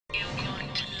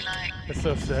That's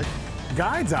so sick.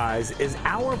 Guide's Eyes is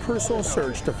our personal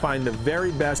search to find the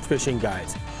very best fishing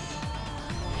guides.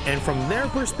 And from their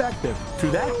perspective,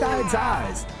 through that guide's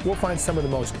eyes, we'll find some of the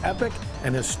most epic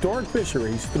and historic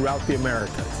fisheries throughout the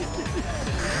Americas.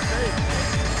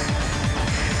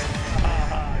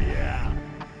 Yeah.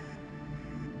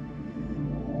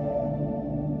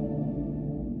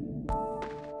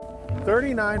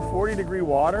 39, 40-degree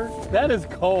water? That is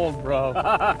cold, bro.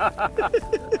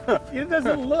 It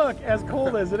doesn't look as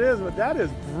cold as it is, but that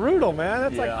is brutal, man.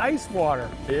 That's like ice water.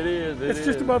 It is. It's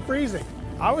just about freezing.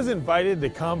 I was invited to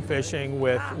come fishing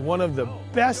with one of the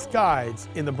best guides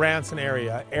in the Branson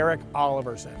area, Eric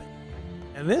Olliverson.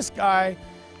 And this guy,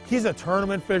 he's a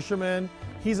tournament fisherman,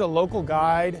 he's a local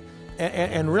guide,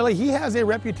 and really he has a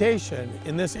reputation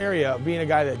in this area of being a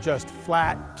guy that just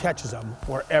flat catches them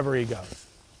wherever he goes.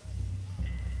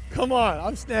 Come on,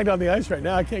 I'm snagged on the ice right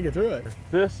now, I can't get through it.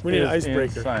 We need an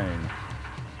icebreaker. Insane.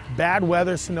 Bad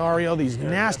weather scenario, these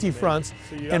nasty fronts,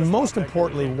 and most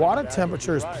importantly, water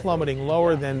temperatures plummeting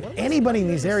lower than anybody in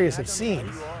these areas have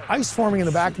seen. Ice forming in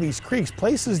the back of these creeks,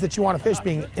 places that you want to fish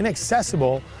being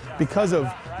inaccessible because of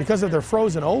they're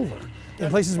frozen over in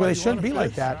places where they shouldn't be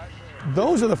like that.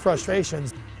 Those are the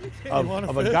frustrations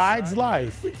of a guide's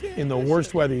life in the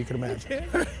worst weather you can imagine.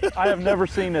 I have never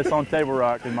seen this on Table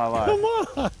Rock in my life. Come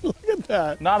on, look at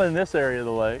that. Not in this area of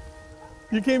the lake.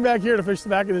 You came back here to fish the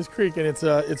back of this creek and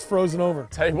it's frozen over.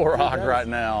 Table Rock right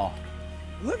now.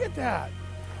 Look at that.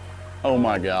 Oh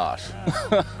my gosh.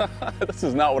 This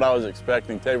is not what I was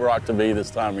expecting Table Rock to be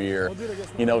this time of year.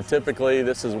 You know, typically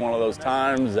this is one of those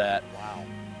times that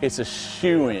it's a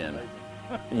shoe-in.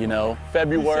 You know,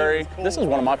 February, this is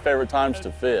one of my favorite times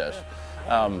to fish.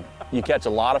 You catch a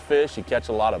lot of fish, you catch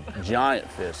a lot of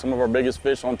giant fish. Some of our biggest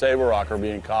fish on Table Rock are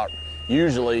being caught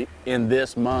usually in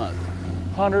this month.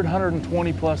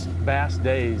 120 plus bass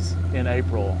days in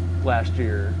April last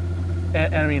year.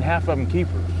 And I mean, half of them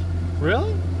keepers.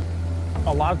 Really?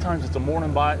 A lot of times it's a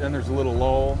morning bite, then there's a little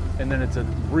lull, and then it's a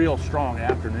real strong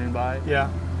afternoon bite. Yeah.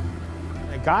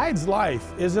 A guide's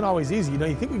life isn't always easy. You know,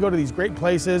 you think we go to these great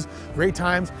places, great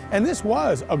times, and this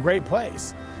was a great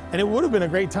place. And it would have been a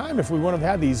great time if we wouldn't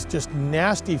have had these just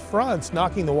nasty fronts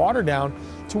knocking the water down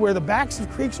to where the backs of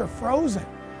creeks are frozen.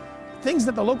 Things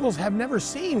that the locals have never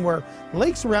seen, where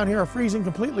lakes around here are freezing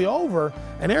completely over,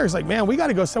 and Eric's like, man, we got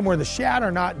to go somewhere the shad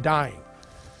are not dying.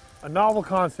 A novel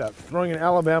concept, throwing an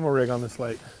Alabama rig on this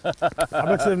lake. I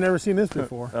bet you they've never seen this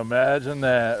before. Imagine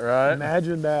that, right?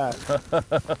 Imagine that.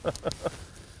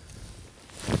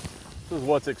 This is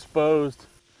what's exposed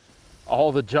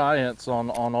all the giants on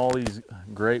all these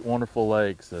great, wonderful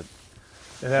lakes. That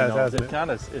it has, hasn't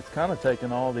it? It's kind of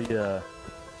taken all the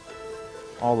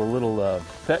little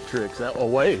pet tricks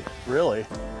away, really.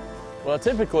 Well,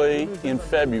 typically in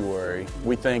February,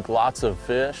 we think lots of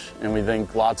fish and we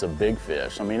think lots of big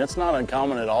fish. I mean, it's not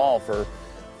uncommon at all for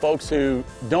folks who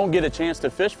don't get a chance to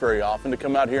fish very often to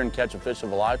come out here and catch a fish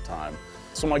of a lifetime.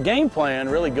 So my game plan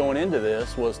really going into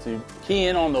this was to key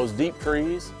in on those deep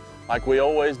trees, like we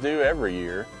always do every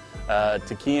year,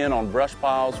 to key in on brush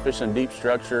piles, fishing deep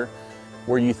structure,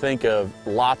 where you think of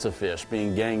lots of fish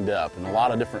being ganged up and a lot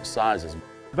of different sizes.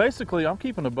 Basically, I'm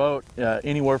keeping a boat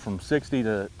anywhere from 60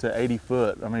 to 80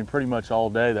 foot. I mean, pretty much all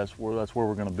day, that's where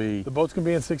we're going to be. The boat's going to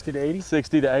be in 60 to 80?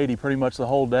 60 to 80, pretty much the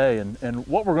whole day. And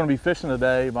what we're going to be fishing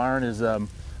today, Byron, is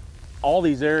all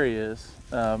these areas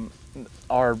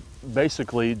are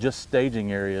basically just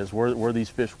staging areas where these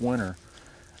fish winter.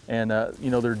 And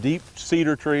you know, they're deep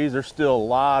cedar trees. There's still a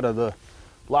lot of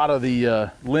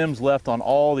the limbs left on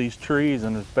all these trees,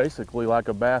 and it's basically like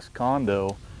a bass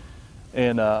condo.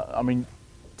 And I mean,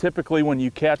 typically when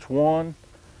you catch one,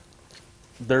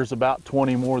 there's about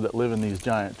 20 more that live in these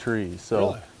giant trees. So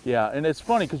really? Yeah, and it's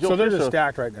funny because so they're just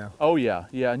stacked right now. Oh yeah,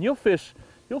 yeah, and you'll fish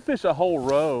a whole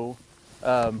row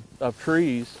of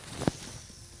trees,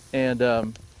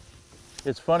 and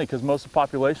it's funny because most of the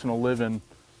population will live in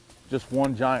just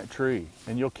one giant tree,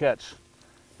 and you'll catch,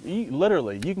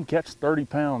 literally, you can catch 30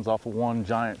 pounds off of one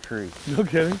giant tree. No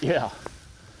kidding? Yeah.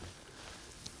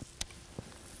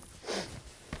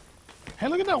 Hey,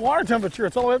 look at that water temperature.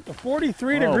 It's all the way up to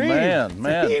 43 degrees.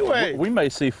 Man. Heat wave. We may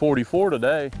see 44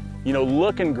 today. You know,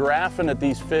 looking, graphing at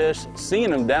these fish, seeing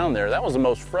them down there, that was the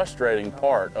most frustrating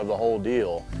part of the whole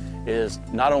deal, is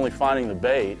not only finding the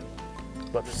bait,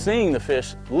 but seeing the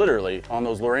fish literally on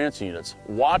those Lowrance units,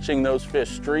 watching those fish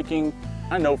streaking.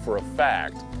 I know for a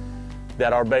fact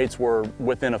that our baits were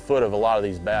within a foot of a lot of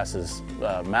these bass's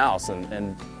mouths,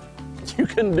 and you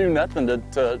couldn't do nothing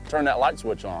to turn that light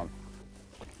switch on.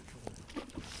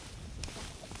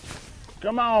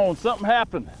 Come on, something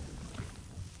happened.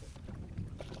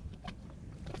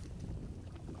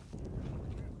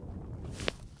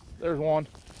 there's one.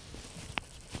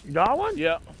 You got one?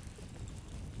 Yeah.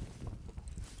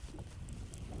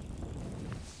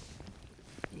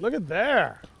 Look at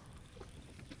there.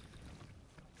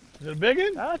 Is it a big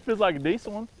one? That feels like a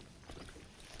decent one.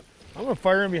 I'm gonna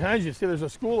fire in behind you. See, there's a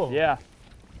school of them. Yeah.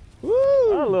 Woo!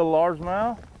 A little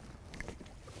largemouth.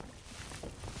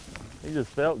 He just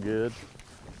felt good.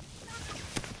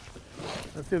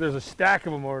 Let's see, there's a stack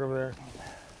of them over there.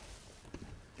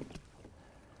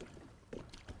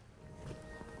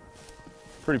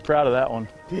 Pretty proud of that one.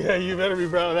 Yeah, you better be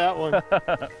proud of that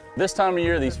one. This time of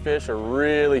year, these fish are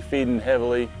really feeding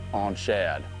heavily on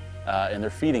shad, and they're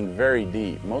feeding very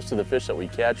deep. Most of the fish that we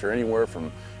catch are anywhere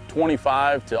from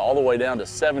 25 to all the way down to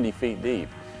 70 feet deep.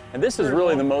 And this is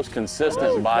really the most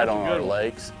consistent bite on our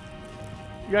lakes.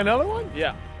 You got another one?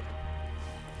 Yeah.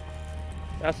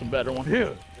 That's a better one.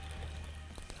 Dude.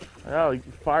 Oh, you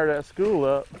fired that school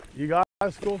up. You got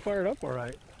that school fired up all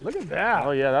right. Look at that.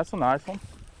 Oh yeah, that's a nice one.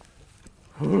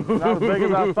 Not as big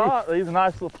as I thought. He's a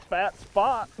nice little fat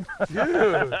spot.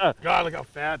 Dude, God, look how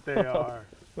fat they are.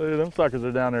 Look at them suckers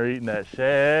are down there eating that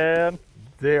shad.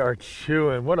 They are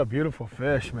chewing. What a beautiful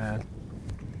fish, man.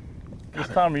 This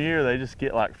time of year, they just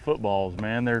get like footballs,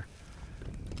 man. They're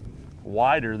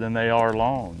wider than they are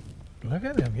long. Look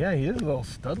at him. Yeah, he is a little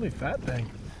studly fat thing.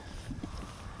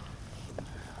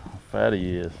 How fat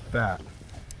he is. Fat.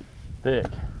 Thick.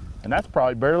 And that's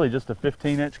probably barely just a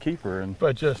 15-inch keeper and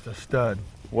But just a stud.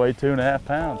 weigh 2.5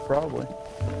 pounds probably.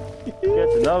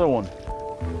 Catch another one.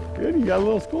 Good, you got a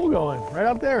little school going. Right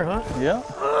out there, huh?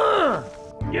 Yeah.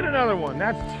 Get another one.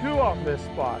 That's 2 off this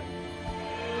spot.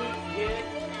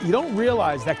 You don't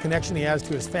realize that connection he has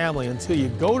to his family until you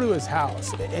go to his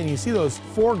house and you see those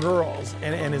 4 girls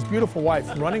and his beautiful wife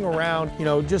running around, you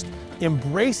know, just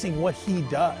embracing what he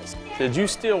does. Did you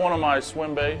steal one of my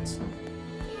swim baits?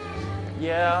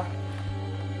 Yeah.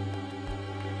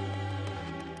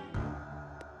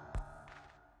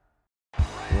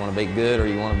 You want to be good or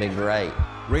you want to be great?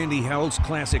 Randy Howell's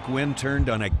classic win turned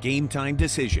on a game-time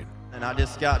decision. And I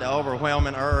just got the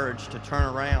overwhelming urge to turn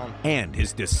around. And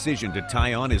his decision to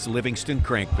tie on his Livingston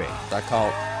crankbait. I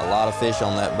caught a lot of fish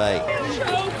on that bait.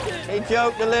 He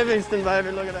choked the Livingston,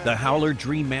 baby. Look at that. The Howler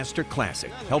Dream Master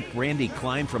Classic helped Randy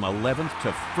climb from 11th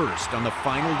to 1st on the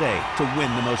final day to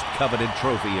win the most coveted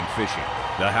trophy in fishing.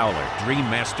 The Howler Dream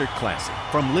Master Classic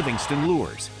from Livingston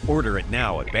Lures. Order it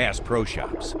now at Bass Pro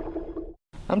Shops.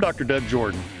 I'm Dr. Doug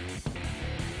Jordan.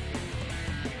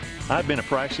 I've been a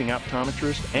practicing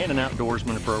optometrist and an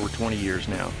outdoorsman for over 20 years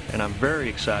now, and I'm very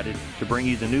excited to bring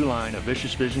you the new line of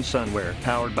Vicious Vision sunwear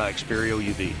powered by Xperio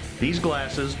UV. These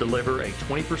glasses deliver a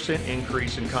 20%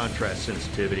 increase in contrast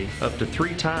sensitivity, up to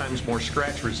 3 times more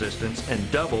scratch resistance, and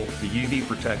double the UV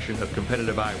protection of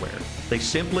competitive eyewear. They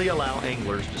simply allow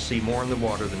anglers to see more in the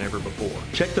water than ever before.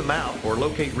 Check them out or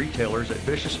locate retailers at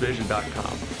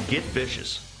viciousvision.com. Get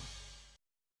vicious.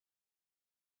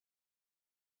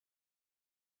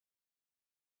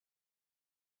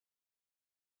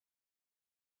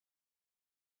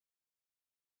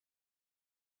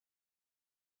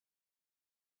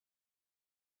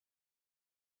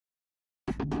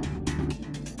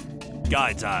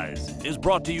 Guide's Eyes is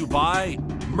brought to you by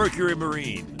Mercury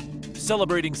Marine,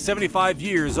 celebrating 75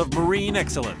 years of marine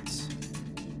excellence.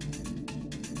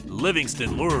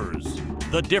 Livingston Lures,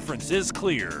 the difference is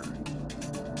clear.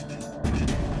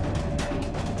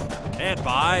 And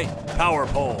by Power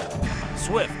Pole,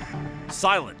 swift,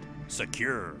 silent,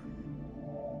 secure.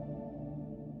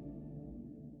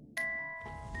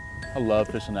 I love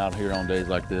fishing out here on days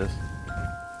like this.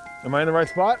 Am I in the right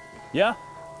spot? Yeah,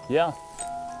 yeah.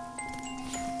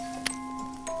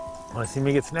 Want to see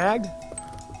me get snagged?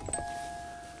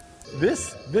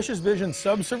 This Vicious Vision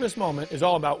subsurface moment is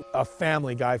all about a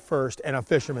family guy first and a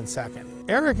fisherman second.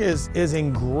 Eric is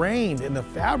ingrained in the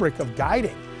fabric of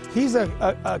guiding. He's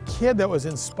a kid that was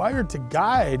inspired to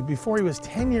guide before he was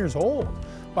 10 years old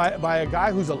by a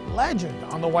guy who's a legend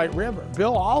on the White River,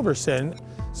 Bill Olliverson.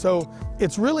 So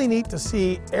it's really neat to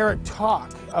see Eric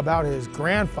talk about his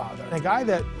grandfather, a guy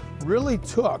that really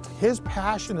took his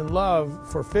passion and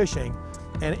love for fishing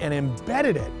and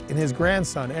embedded it in his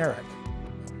grandson, Eric.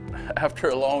 After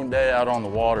a long day out on the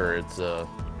water,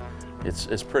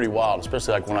 it's pretty wild,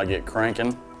 especially like when I get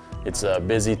cranking. It's a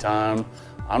busy time.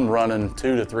 I'm running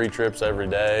 2 to 3 trips every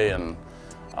day, and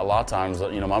a lot of times,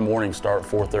 you know, my mornings start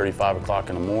 4:30, 5 o'clock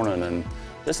in the morning, and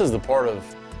this is the part of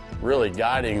really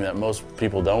guiding that most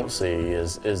people don't see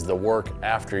is the work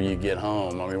after you get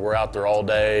home. I mean, we're out there all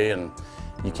day, and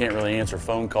you can't really answer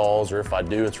phone calls, or if I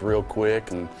do, it's real quick.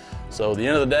 And so the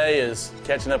end of the day is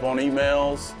catching up on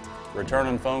emails,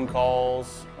 returning phone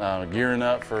calls, gearing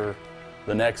up for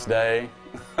the next day.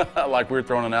 Like we were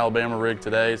throwing an Alabama rig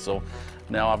today, so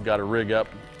now I've got to rig up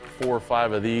 4 or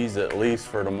 5 of these at least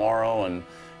for tomorrow, and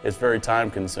it's very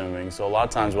time consuming. So a lot of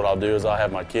times what I'll do is I'll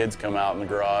have my kids come out in the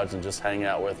garage and just hang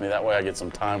out with me. That way I get some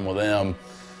time with them,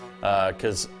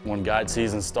 because when guide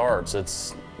season starts,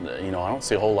 it's, you know, I don't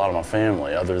see a whole lot of my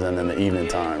family other than in the evening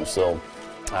time. So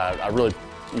I really,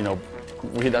 you know,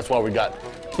 that's why we got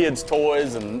kids'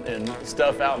 toys and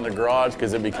stuff out in the garage,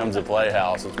 because it becomes a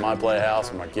playhouse. It's my playhouse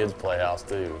and my kids' playhouse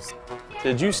too.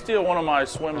 Did you steal one of my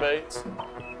swim baits?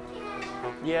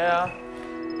 Yeah.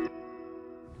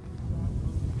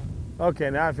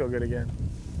 Okay, now I feel good again.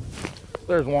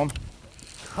 There's one.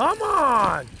 Come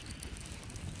on!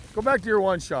 Go back to your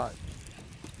one shot.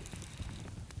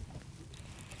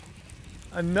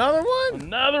 Another one?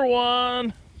 Another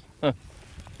one.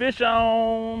 Fish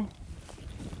on.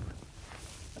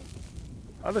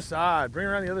 Other side. Bring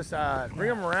around the other side. Bring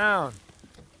them around.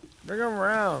 Bring them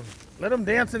around. Let them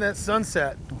dance in that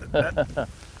sunset. That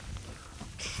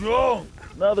chunk.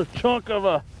 Another chunk of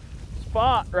a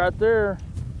spot right there.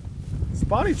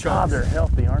 Spotty chunks. God, they're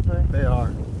healthy, aren't they? They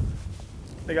are.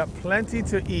 They got plenty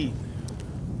to eat.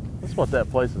 That's what that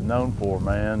place is known for,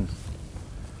 man.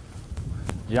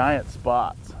 Giant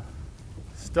spots.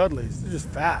 Studleys. They're just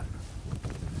fat.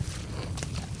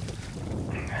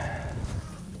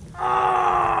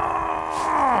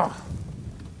 Ah!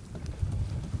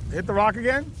 Hit the rock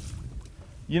again?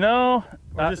 You know,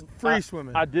 or just free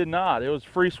swimming? I did not. It was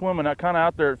free swimming. I kind of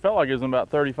out there, it felt like it was about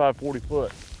 35, 40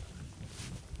 foot.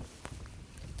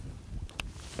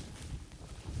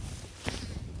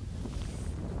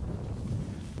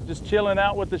 Just chilling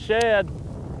out with the shad.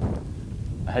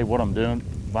 Hey, what I'm doing,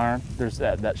 Byron, there's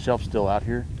that shelf still out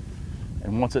here.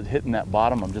 And once it's hitting that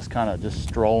bottom, I'm just kind of just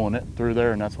strolling it through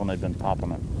there, and that's when they've been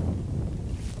popping it.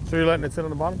 So you're letting it sit on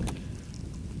the bottom?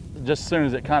 Just as soon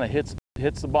as it kind of hits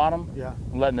the bottom, yeah,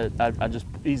 I'm letting it, I just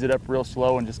ease it up real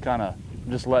slow and just kind of,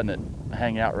 just letting it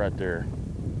hang out right there.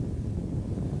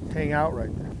 Hang out right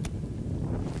there.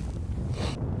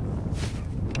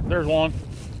 There's one.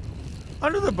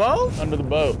 Under the boat? Under the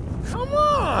boat. Come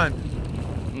on!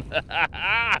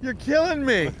 You're killing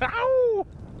me. Ow!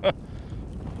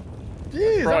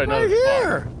 Jeez, I'm right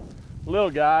here. Little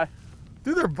guy.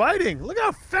 Dude, they're biting. Look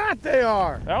how fat they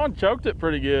are. That one choked it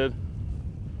pretty good.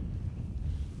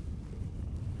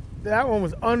 That one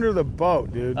was under the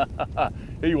boat, dude.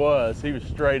 He was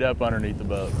straight up underneath the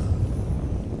boat.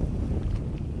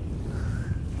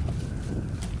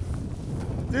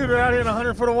 Dude, we're out here in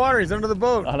 100 foot of water. He's under the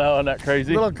boat. I know, isn't that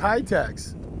crazy? Little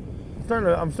Kitex.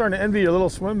 I'm starting to envy your little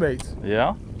swim baits.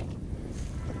 Yeah.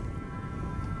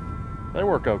 They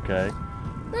work okay.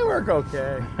 They work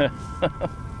okay.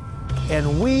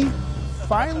 And we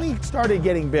finally started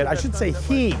getting bit. I should say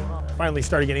he finally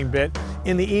started getting bit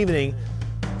in the evening.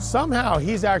 Somehow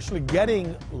he's actually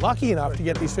getting lucky enough to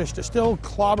get these fish to still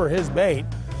clobber his bait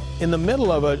in the middle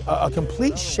of a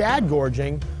complete shad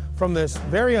gorging from this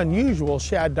very unusual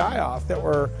shad die-off that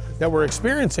we're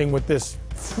experiencing with this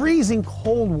freezing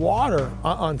cold water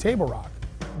on Table Rock.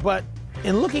 But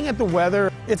in looking at the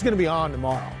weather, it's going to be on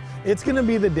tomorrow. It's going to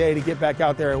be the day to get back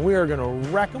out there, and we are going to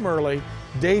wreck them early.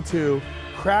 Day 2,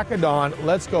 crack of dawn.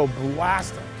 Let's go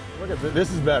blast them. Look at this.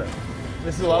 This is better.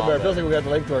 This is a lot better. It feels like we got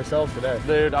the lake to ourselves today.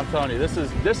 Dude, I'm telling you, this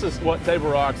is what Table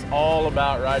Rock's all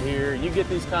about right here. You get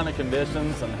these kind of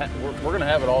conditions, and we're going to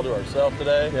have it all to ourselves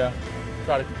today. Yeah.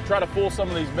 Try to pull some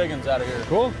of these big ones out of here.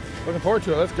 Cool. Looking forward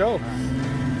to it. Let's go.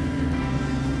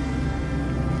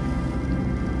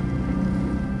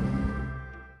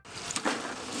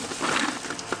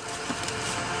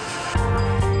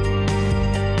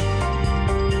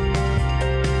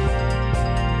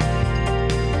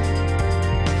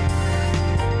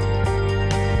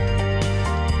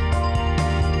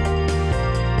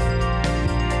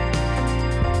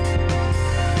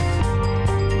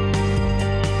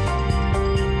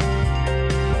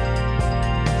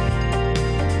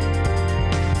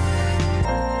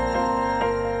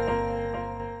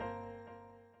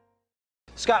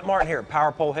 Scott Martin here at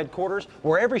Power Pole Headquarters,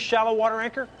 where every shallow water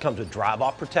anchor comes with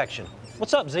drive-off protection.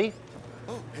 What's up, Z?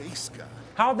 Oh, hey, Scott.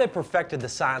 How have they perfected the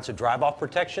science of drive-off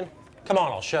protection? Come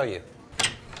on, I'll show you.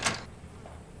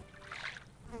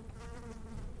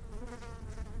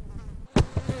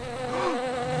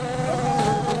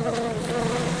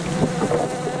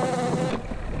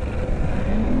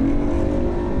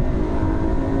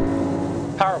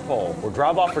 Power Pole, where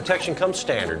drive-off protection comes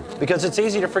standard, because it's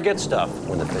easy to forget stuff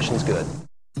when the fishing's good.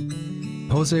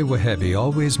 Jose Wahebi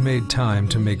always made time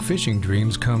to make fishing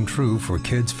dreams come true for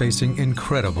kids facing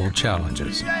incredible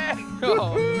challenges.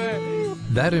 Oh, man.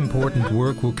 That important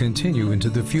work will continue into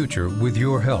the future with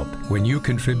your help when you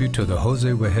contribute to the Jose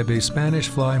Wehebe Spanish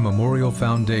Fly Memorial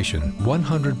Foundation.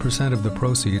 100% of the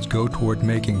proceeds go toward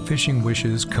making fishing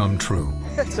wishes come true.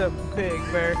 That's a big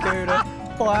barracuda.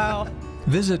 Wow.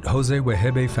 Visit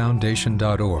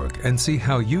josewehebefoundation.org and see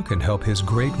how you can help his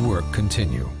great work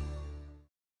continue.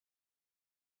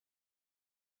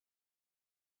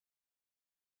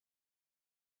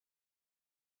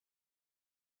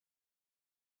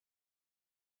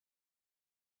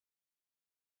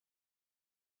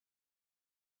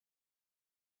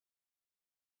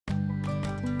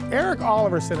 Eric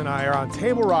Olliverson and I are on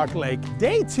Table Rock Lake.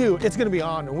 Day 2, it's going to be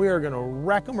on, and we are going to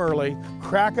wreck them early,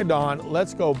 crack of dawn,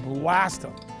 let's go blast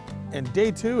them. And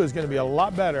day 2 is going to be a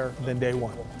lot better than day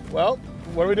 1. Well,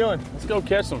 what are we doing? Let's go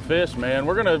catch some fish, man.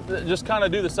 We're going to just kind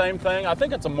of do the same thing. I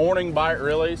think it's a morning bite,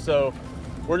 really, so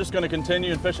we're just going to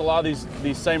continue and fish a lot of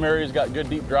these same areas, got good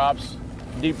deep drops,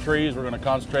 deep trees. We're going to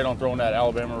concentrate on throwing that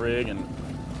Alabama rig and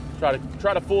try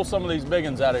to fool some of these big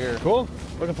ones out of here. Cool.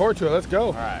 Looking forward to it. Let's go.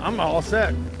 All right. I'm all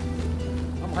set.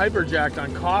 I'm hyperjacked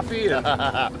on coffee and,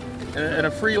 and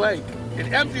a free lake,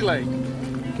 an empty lake.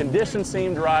 Conditions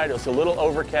seemed right. It was a little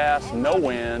overcast, no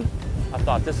wind. I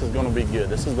thought this is going to be good.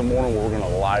 This is the morning where we're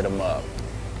going to light them up.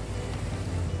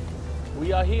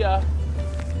 We are here.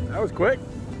 That was quick.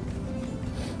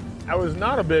 That was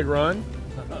not a big run.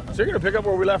 So you're going to pick up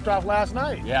where we left off last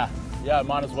night. Yeah,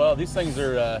 might as well. These things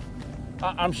are,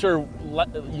 I'm sure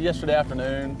yesterday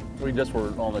afternoon, we just were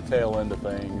on the tail end of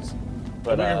things.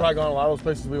 But we can probably go on a lot of those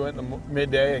places we went in the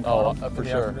midday and caught them for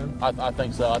sure. I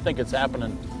think so. I think it's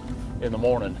happening in the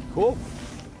morning. Cool.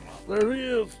 There he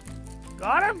is.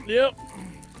 Got him? Yep.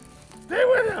 Stay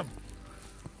with him.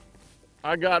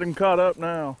 I got him caught up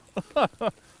now.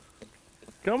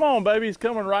 Come on, baby. He's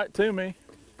coming right to me.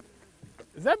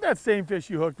 Is that same fish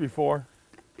you hooked before?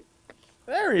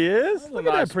 There he is. Look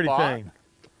at that pretty thing.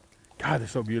 God, they're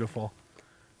so beautiful.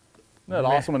 Isn't that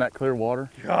awesome in that clear water?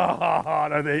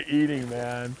 God, are they eating,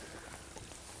 man?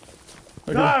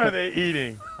 God, are they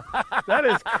eating? That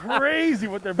is crazy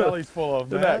what their belly's full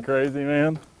of, man. Isn't that crazy,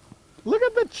 man? Look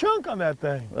at the chunk on that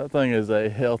thing. That thing is a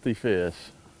healthy fish.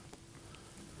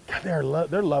 God, they're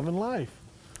loving life.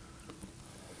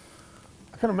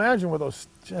 I can imagine with those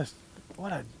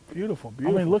what a beautiful,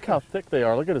 beautiful I mean, look fish. how thick they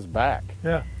are. Look at his back.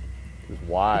 Yeah. It's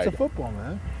wide. It's a football,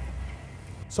 man.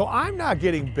 So I'm not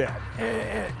getting bit.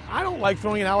 And I don't like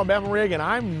throwing an Alabama rig, and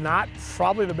I'm not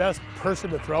probably the best person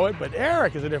to throw it, but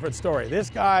Eric is a different story. This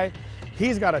guy,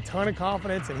 he's got a ton of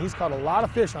confidence, and he's caught a lot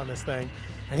of fish on this thing,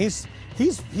 and he's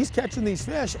catching these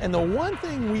fish. And the one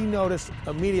thing we noticed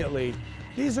immediately,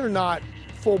 these are not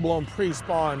full-blown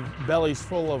pre-spawn bellies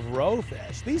full of roe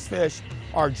fish. These fish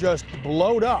are just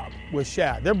blowed up with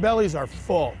shad. Their bellies are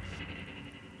full.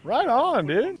 Right on,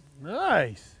 dude.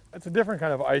 Nice. That's a different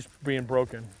kind of ice being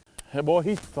broken. Hey, boy,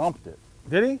 he thumped it.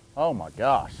 Did he? Oh, my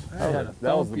gosh. That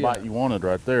was the bite you wanted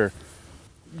right there.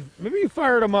 Maybe you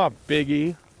fired him up,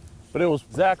 Biggie. But it was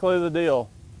exactly the deal.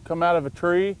 Come out of a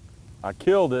tree, I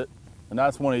killed it, and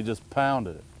that's when he just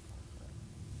pounded it.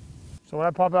 So when I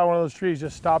pop out one of those trees,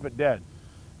 just stop it dead.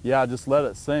 Yeah, just let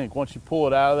it sink. Once you pull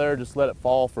it out of there, just let it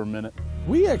fall for a minute.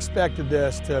 We expected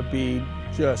this to be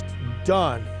just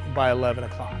done by 11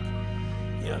 o'clock.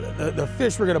 You know, the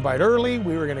fish were going to bite early.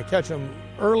 We were going to catch them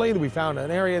early. We found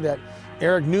an area that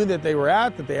Eric knew that they were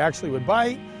at, that they actually would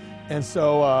bite. And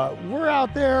so we're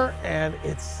out there, and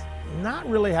it's not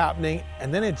really happening.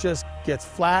 And then it just gets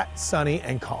flat, sunny,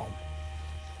 and calm.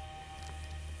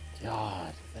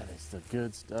 God, that is the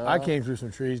good stuff. I came through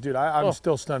some trees, dude. I'm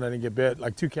still stunned I didn't get bit.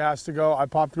 Like 2 casts ago, I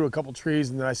popped through a couple trees,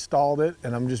 and then I stalled it,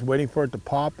 and I'm just waiting for it to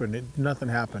pop, and nothing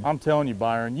happened. I'm telling you,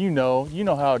 Byron, you know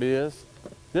how it is.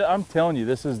 I'm telling you,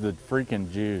 this is the freaking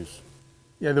juice.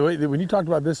 Yeah, when you talked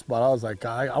about this spot, I was like,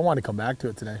 I want to come back to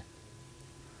it today.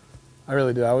 I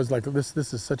really did. I was like, this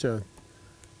is such a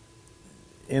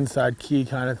inside key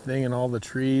kind of thing in all the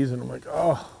trees, and I'm like,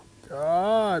 oh,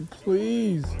 God,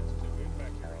 please.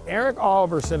 Eric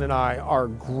Olliverson and I are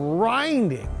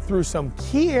grinding through some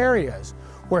key areas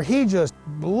where he just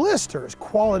blisters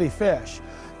quality fish.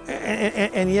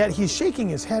 And yet he's shaking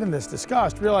his head in this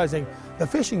disgust, realizing the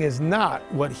fishing is not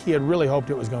what he had really hoped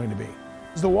it was going to be.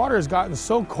 The water has gotten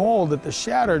so cold that the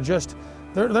shad are just,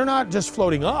 they're not just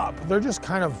floating up, they're just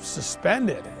kind of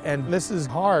suspended. And this is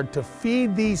hard to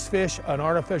feed these fish an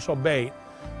artificial bait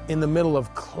in the middle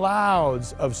of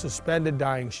clouds of suspended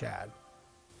dying shad.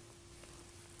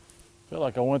 I feel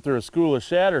like I went through a school of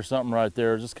shad or something right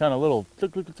there, just kind of little.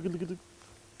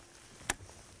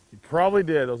 You probably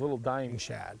did, those little dying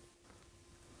shad.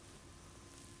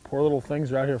 Poor little things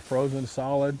are out here frozen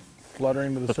solid,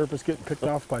 fluttering to the surface, getting picked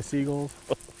off by seagulls.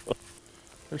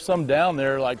 There's some down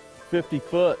there like 50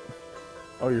 foot.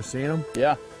 Oh, you're seeing them?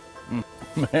 Yeah.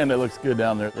 Man, it looks good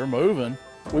down there. They're moving.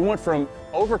 We went from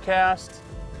overcast,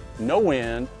 no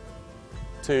wind,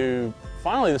 to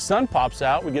finally the sun pops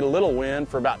out. We get a little wind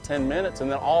for about 10 minutes,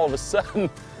 and then all of a sudden,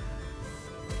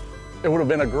 it would have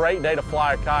been a great day to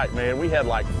fly a kite, man. We had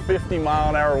like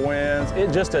 50-mile-an-hour winds.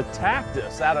 It just attacked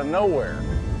us out of nowhere.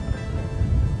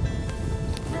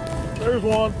 There's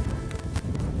one.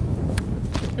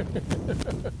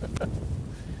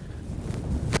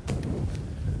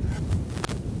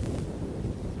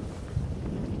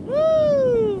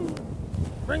 Woo!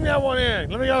 Bring that one in.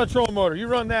 Let me get the trolling motor. You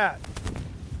run that.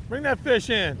 Bring that fish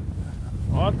in.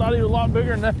 Oh, I thought he was a lot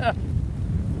bigger than that.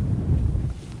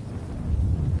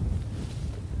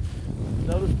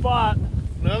 Another spot.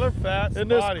 Another fat in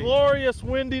this glorious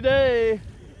windy day.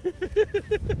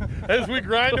 As we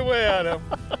grind away at him.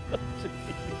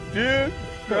 Dude,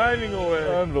 grinding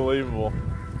away. Unbelievable.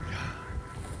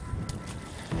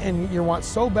 And you want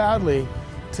so badly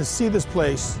to see this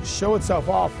place show itself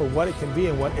off for what it can be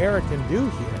and what Eric can do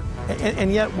here.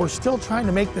 And yet we're still trying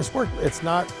to make this work. It's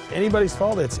not anybody's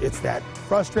fault. It's that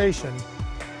frustration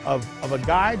of a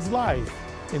guide's life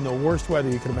in the worst weather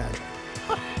you can imagine.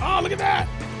 Oh, look at that.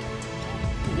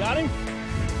 You got him?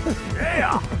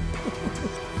 Yeah.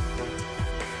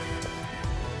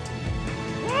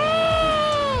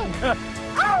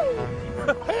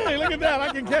 Hey, look at that. I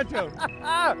can catch him.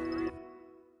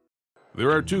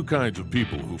 There are two kinds of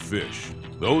people who fish.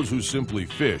 Those who simply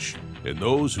fish and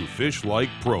those who fish like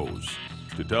pros.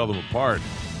 To tell them apart,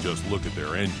 just look at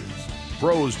their engines.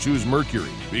 Pros choose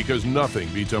Mercury because nothing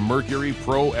beats a Mercury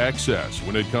Pro XS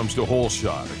when it comes to hole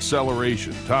shot,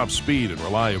 acceleration, top speed, and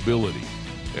reliability.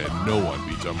 And no one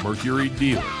beats a Mercury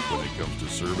dealer when it comes to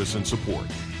service and support.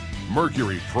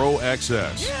 Mercury Pro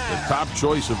XS, the top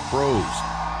choice of pros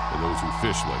for those who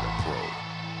fish like a pro.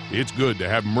 It's good to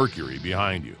have Mercury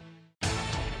behind you.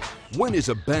 When is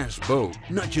a bass boat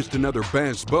not just another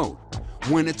bass boat?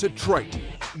 When it's a Triton,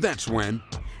 that's when.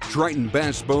 Triton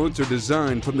bass boats are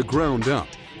designed from the ground up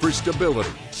for stability,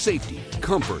 safety,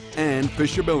 comfort, and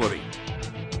fishability.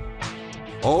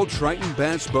 All Triton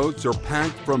bass boats are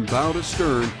packed from bow to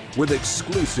stern with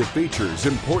exclusive features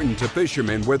important to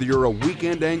fishermen whether you're a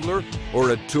weekend angler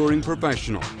or a touring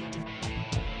professional.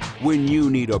 When you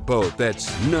need a boat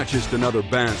that's not just another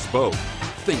bass boat,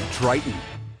 think Triton.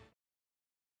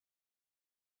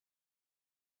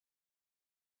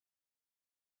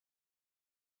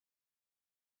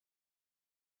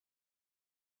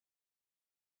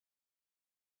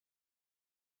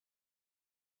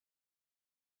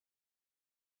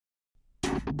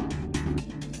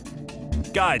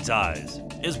 Guide's Eyes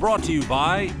is brought to you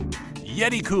by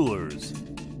Yeti Coolers.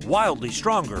 Wildly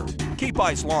stronger, keep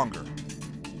ice longer.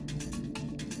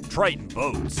 Triton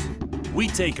Boats. We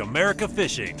take America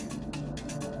fishing.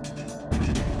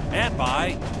 And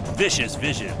by Vicious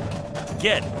Vision.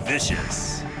 Get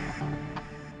vicious.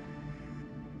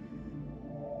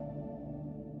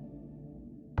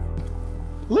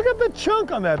 Look at the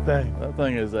chunk on that thing. That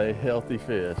thing is a healthy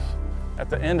fish. At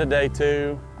the end of day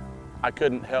two, I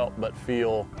couldn't help but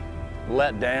feel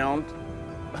let down,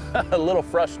 a little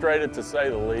frustrated to say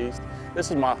the least.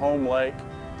 This is my home lake,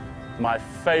 my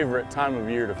favorite time of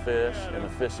year to fish, and the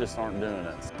fish just aren't doing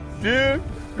it. Dude,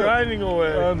 grinding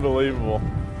away. Unbelievable.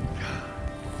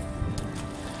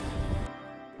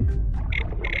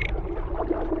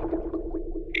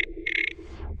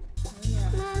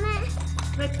 Mama.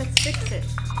 Look, let's fix it.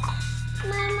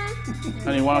 Mama.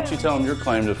 Honey, why don't you tell them your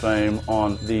claim to fame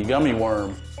on the gummy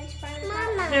worm?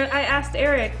 No, I asked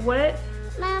Eric, what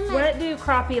do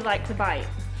crappie like to bite?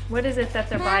 What is it that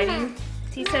they're biting?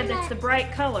 He said it's the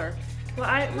bright color. Well,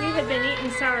 we had been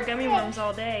eating sour gummy worms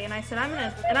all day, and I said,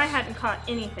 and I hadn't caught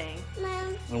anything.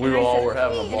 And we all were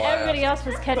having a blast. And everybody else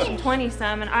was catching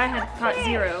 20-some, and I had caught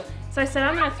 0. So I said,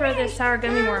 I'm going to throw this sour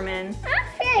gummy worm in.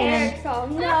 And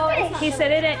he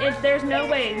said, there's no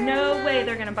way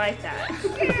they're going to bite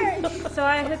that. So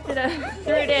I hooked it up,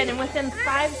 threw it in, and within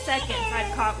 5 seconds,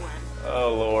 I'd caught one.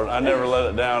 Oh, Lord, I never let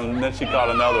it down, and then she caught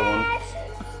another one.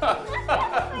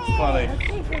 It's funny.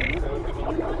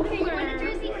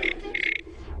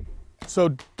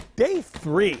 So day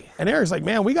 3, and Eric's like,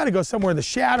 man, we got to go somewhere the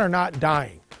shad are not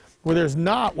dying, where there's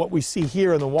not what we see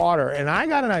here in the water. And I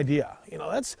got an idea. You know,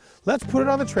 let's put it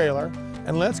on the trailer,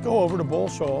 and let's go over to Bull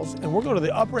Shoals, and we'll go to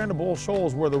the upper end of Bull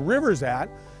Shoals where the river's at,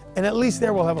 and at least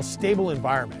there we'll have a stable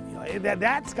environment. You know,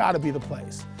 that's got to be the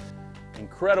place.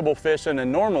 Incredible fishing,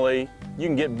 and normally you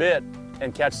can get bit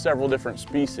and catch several different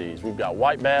species. We've got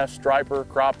white bass, striper,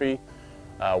 crappie,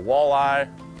 walleye,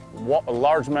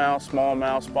 largemouth,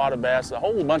 smallmouth, spotted bass, a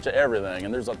whole bunch of everything,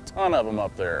 and there's a ton of them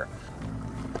up there.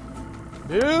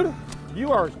 Dude,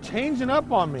 you are changing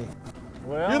up on me.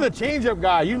 Well, you're the change-up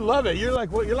guy. You love it. You're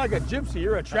like a gypsy.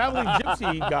 You're a traveling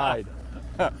gypsy guide.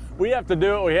 We have to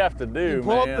do what we have to do, you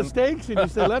pull up the stakes and you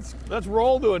say, let's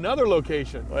roll to another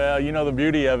location. Well, you know, the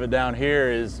beauty of it down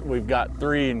here is we've got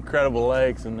 3 incredible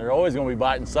lakes, and they're always going to be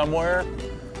biting somewhere.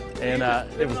 And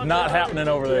it was not happening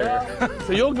over there.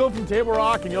 So you'll go from Table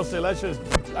Rock and you'll say,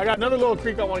 I got another little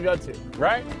creek I want to go to.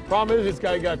 Right. Problem is, it's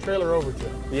got a trailer over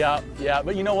to. Yeah.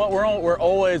 But you know what? We're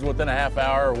always within a half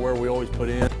hour of where we always put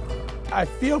in. I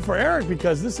feel for Eric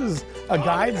because this is a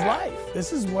guide's life.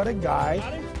 This is what a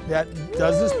guy that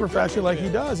does this profession like he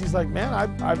does. He's like, man,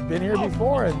 I've been here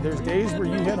before, and there's days where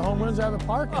you hit home runs out of the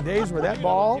park, and days where that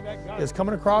ball is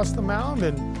coming across the mound,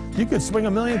 and you could swing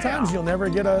 1,000,000 times, you'll never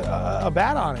get a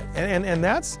bat on it. And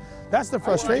that's the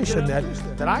frustration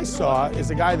that I saw, is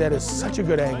a guy that is such a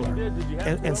good angler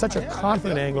and such a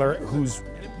confident angler who's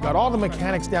got all the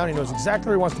mechanics down. He knows exactly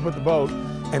where he wants to put the boat,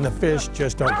 and the fish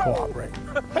just don't cooperate.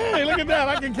 Hey, look at that,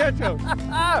 I can catch him.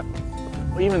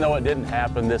 Even though it didn't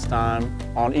happen this time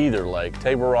on either lake,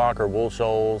 Table Rock or Bull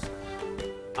Shoals,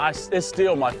 it's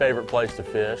still my favorite place to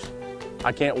fish.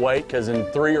 I can't wait, because in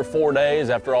 3 or 4 days,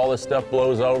 after all this stuff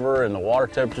blows over and the water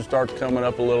temperature starts coming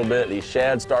up a little bit, these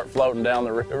shad start floating down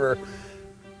the river,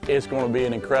 it's going to be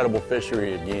an incredible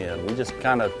fishery again. We just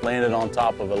kind of landed on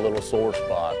top of a little sore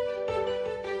spot.